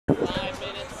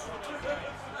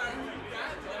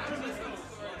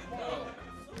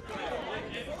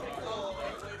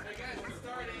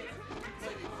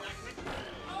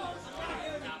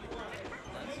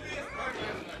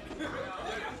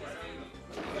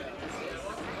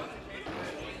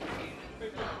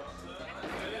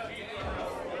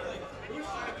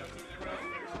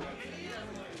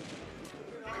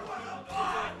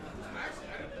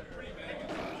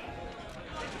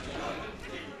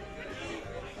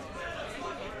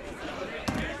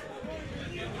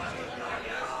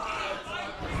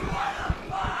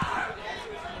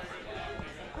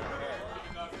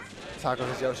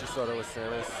Tacos is Yoshi, Soto with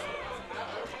Samus.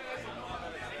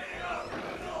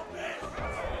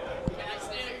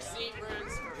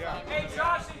 Hey,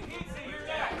 Josh and Pizza, you're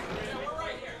next. We're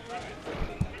right here.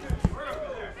 We're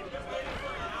over there.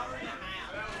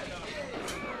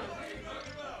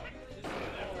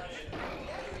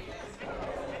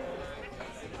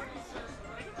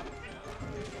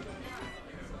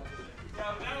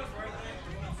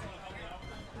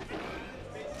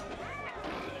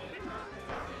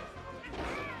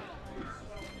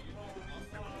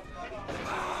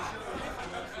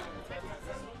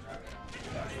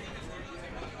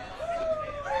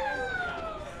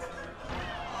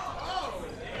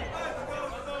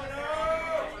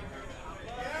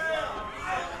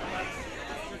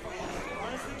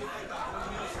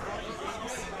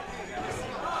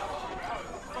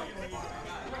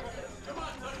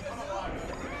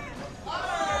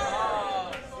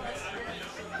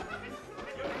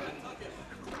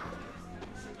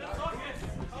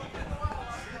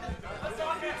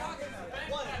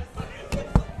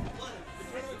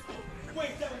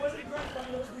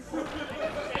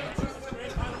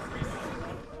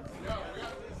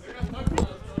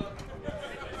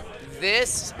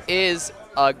 This is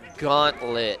a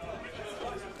gauntlet.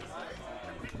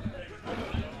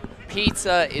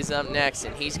 Pizza is up next,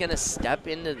 and he's going to step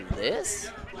into this?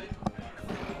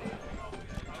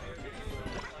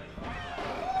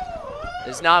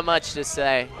 There's not much to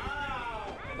say.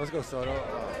 Let's go, Soto.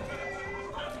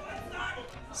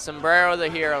 Sombrero the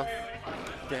hero.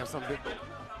 Damn, something.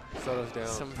 Soto's down.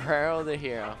 Sombrero the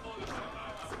hero.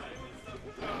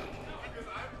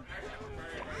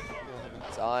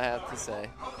 That's all I have to say.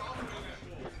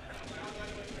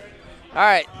 All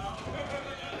right.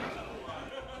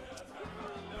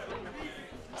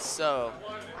 So,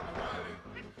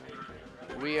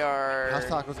 we are... How's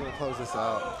Taco's going to close this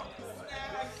out?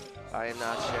 I am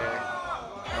not sure.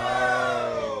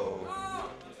 Oh.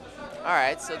 All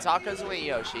right, so Taco's with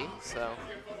Yoshi, so...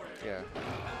 Yeah.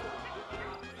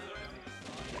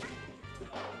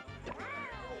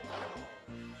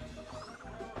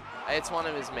 It's one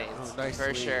of his mains, Oh, nice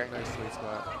for sweet, sure. Nice sweet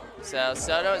spot. So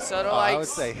Soto likes... I would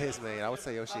say his main. I would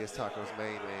say Yoshi is Taco's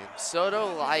main.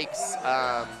 Soto likes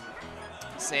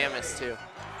Samus too.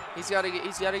 He's got a good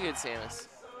Samus.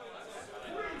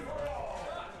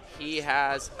 He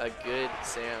has a good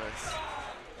Samus.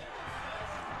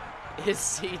 Is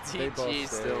CTG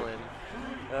still in?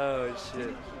 Oh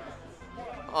shit.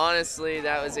 Honestly,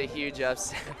 that was a huge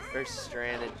upset for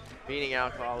Stranded, beating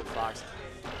Alcohol with Fox.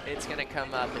 It's gonna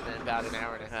come up in about an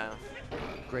hour and a half.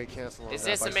 Great cancel on Is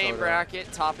that this by the main Soto.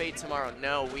 bracket? Top 8 tomorrow?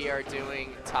 No, we are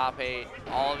doing top 8,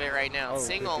 all of it right now. Oh,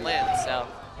 Single good limb, so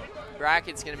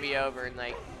bracket's gonna be over in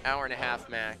like hour and a half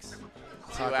max.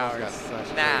 2 Taco's hours got such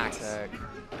great max. tech.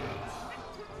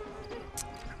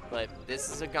 But this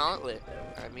is a gauntlet.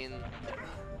 I mean,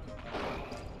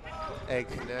 Egg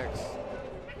connects.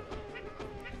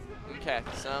 okay,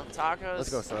 so Tacos. Let's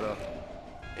go, Soto.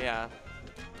 Yeah.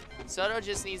 Soto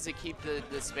just needs to keep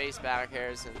the space back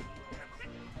airs and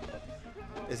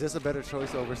Is this a better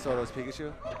choice over Soto's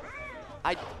Pikachu?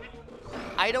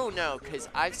 I don't know, because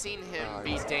I've seen him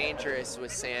be dangerous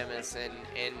with Samus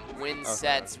and win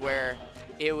sets where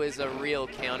it was a real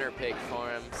counter pick for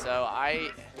him. So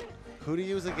Who to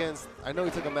use against? I know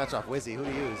he took a match off Wizzy. Who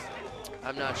to use?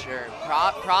 I'm not sure.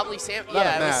 Probably Sam. Not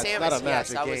Yeah, a it match, was Samus. not a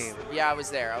match, Yes, a game. Yeah, I was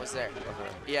there. Okay.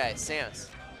 Yeah, Samus.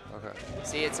 Okay.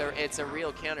 See, it's a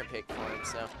real counter pick for him.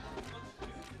 So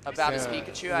about his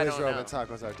Pikachu, I don't Wizrobe know. and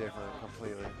Tacos are different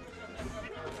completely.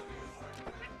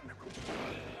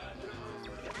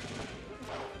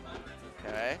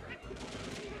 Okay.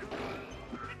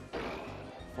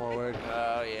 Forward.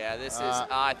 Oh yeah, this is. Oh,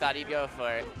 I thought he'd go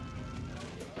for it.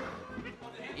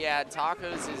 Yeah,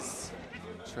 Tacos is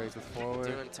Trades with forward.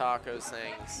 doing Tacos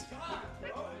things.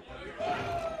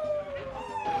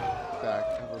 Back.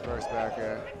 Reverse back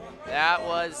air. That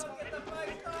was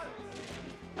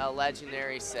a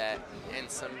legendary set, and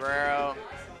Sombrero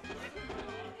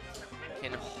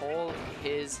can hold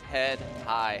his head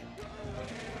high.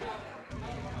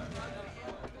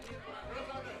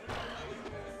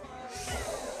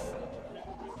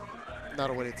 Not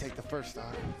a way to take the first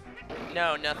stock.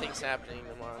 No, nothing's happening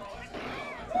tomorrow.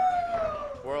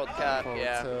 World Cup, Forward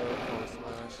yeah. tilt, forward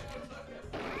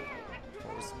smash.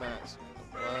 Forward smash.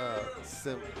 Wow.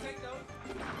 Simple.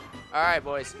 All right,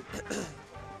 boys.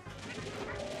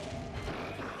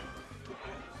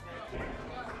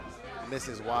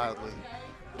 Misses wildly.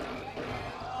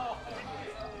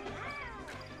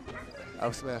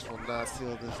 Out smash will not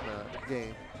seal this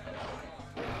game.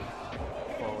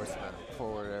 Forward smash.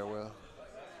 Forward air will.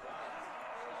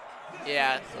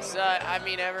 Yeah, so I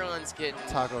mean everyone's getting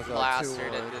Taco's up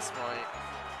plastered 2-1. at this point.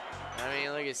 I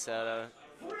mean, look at Soto.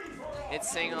 It's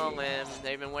single limb.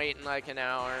 They've been waiting like an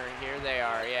hour. Here they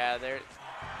are. Yeah,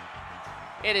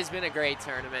 it has been a great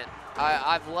tournament.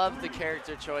 I've loved the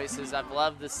character choices. I've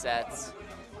loved the sets.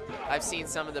 I've seen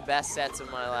some of the best sets of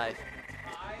my life.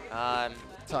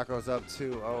 Taco's up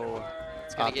 2-0.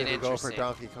 It's going to get Go for interesting.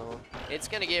 Donkey Kong. It's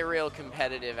going to get real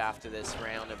competitive after this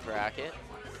round of bracket.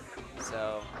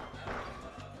 So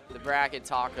the bracket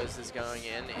Tacos is going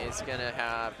in is going to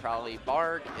have probably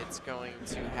Bark. It's going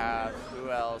to have,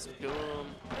 who else? Boom.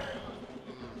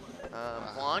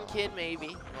 Blonde Kid,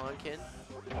 maybe. Blonde Kid.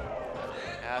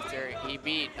 After he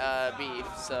beat Beef,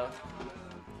 so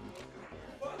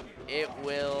it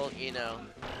will, you know.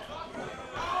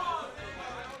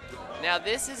 Now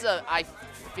this is I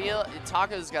feel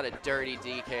Taco's got a dirty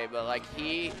DK, but like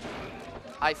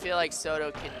I feel like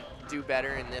Soto can do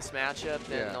better in this matchup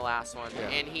than the last one. Yeah.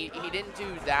 And he didn't do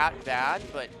that bad,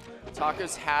 but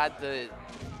Taco's had the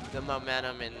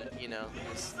momentum and, you know,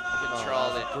 just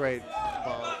controlled it. Great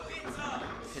ball.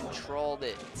 Controlled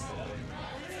it.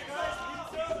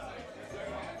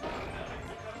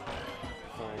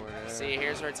 Forward air. See,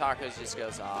 here's where Tacos just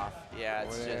goes off. Yeah,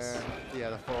 it's Forward just air. Yeah,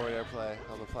 the forward air play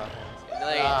on the platform.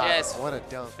 like just what a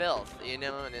dunk. filth, you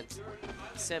know, and it's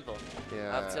simple.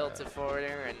 Yeah. Up tilt to forward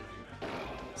air, and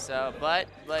so, but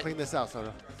Clean this out,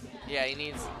 Soto. yeah, he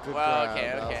needs. Good Well, grab. okay,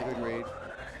 That was okay. a good read.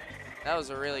 That was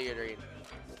a really good read.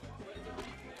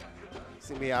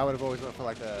 See me, I would have always went for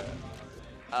like a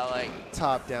Like,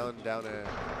 top down a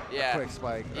yeah, quick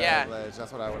spike Yeah. ledge.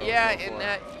 That's what I would have yeah, gone for. and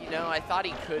that, you know, I thought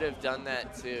he could have done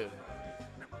that too.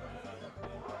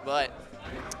 But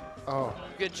Oh,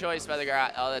 good choice by the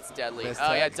guy. Oh, that's deadly. Missed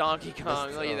Oh yeah, tech. Donkey Kong.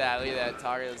 Missed- Look at oh. that. Look at that.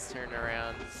 Tacos turned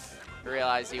around.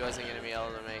 Realized he wasn't gonna be able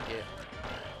to make it.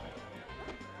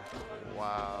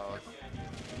 wow.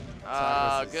 Oh,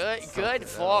 Tacos is good something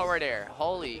forward air.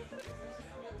 Holy,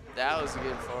 that was a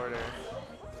good forward air.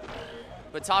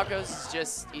 But Tacos is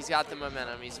just, he's got the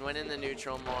momentum. He's winning the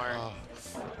neutral more. Oh,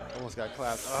 almost got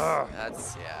clapped. Ugh.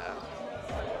 That's, yeah.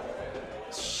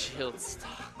 Shield stock.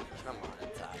 Come on,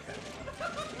 Taco.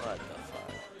 What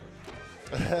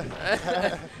the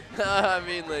fuck? I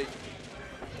mean, like,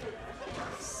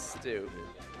 stupid.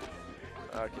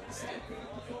 Fucking stupid.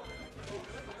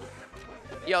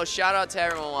 Yo, shout out to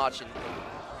everyone watching.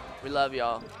 We love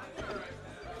y'all.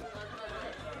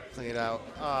 Clean it out.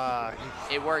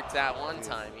 It worked that one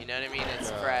time, you know what I mean?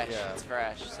 It's fresh. yeah. It's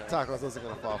fresh. So. Tacos wasn't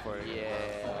gonna fall for it.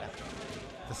 Yeah.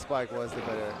 The spike was the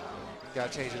better.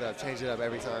 Gotta change it up. Change it up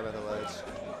every time at the ledge.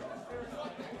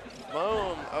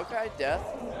 Boom. Okay, death.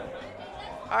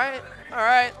 All right. All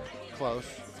right. Close.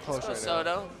 Close Let's go, right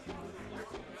now. Soto.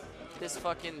 This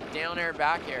fucking down air,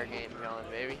 back air game going,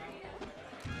 baby.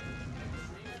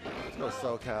 Let's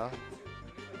go SoCal.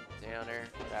 Down air,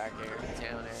 back air,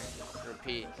 down air.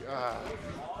 Repeat.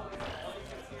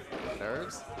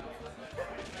 Nerves?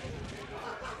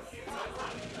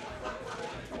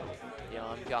 Yo,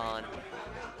 I'm gone.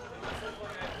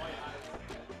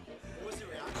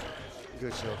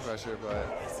 Good shield pressure,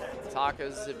 but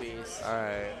Taco's is a beast. all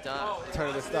right. Done.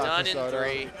 Turn the stock Done for in Soto.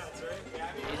 3.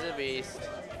 He's a beast.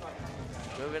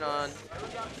 Moving on.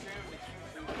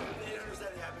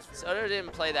 Soto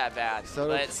didn't play that bad,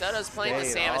 but Soto's playing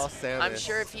with all Samus. I'm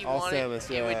sure if he wanted, Samus,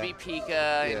 it would be Pika,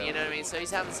 and Yeah. you know what I mean? So he's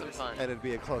having some fun. And it'd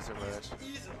be a closer match.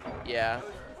 Yeah.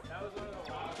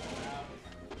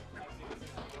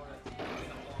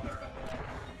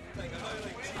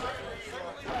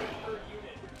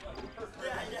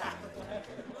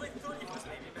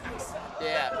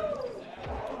 Yeah.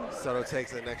 Soto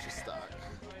takes an extra stock.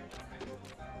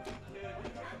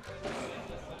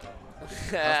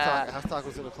 How's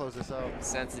Tacos gonna close this out?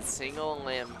 Since it's single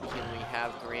limb, can we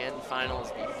have grand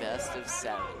finals be best of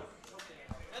 7?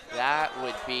 That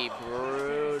would be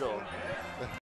brutal.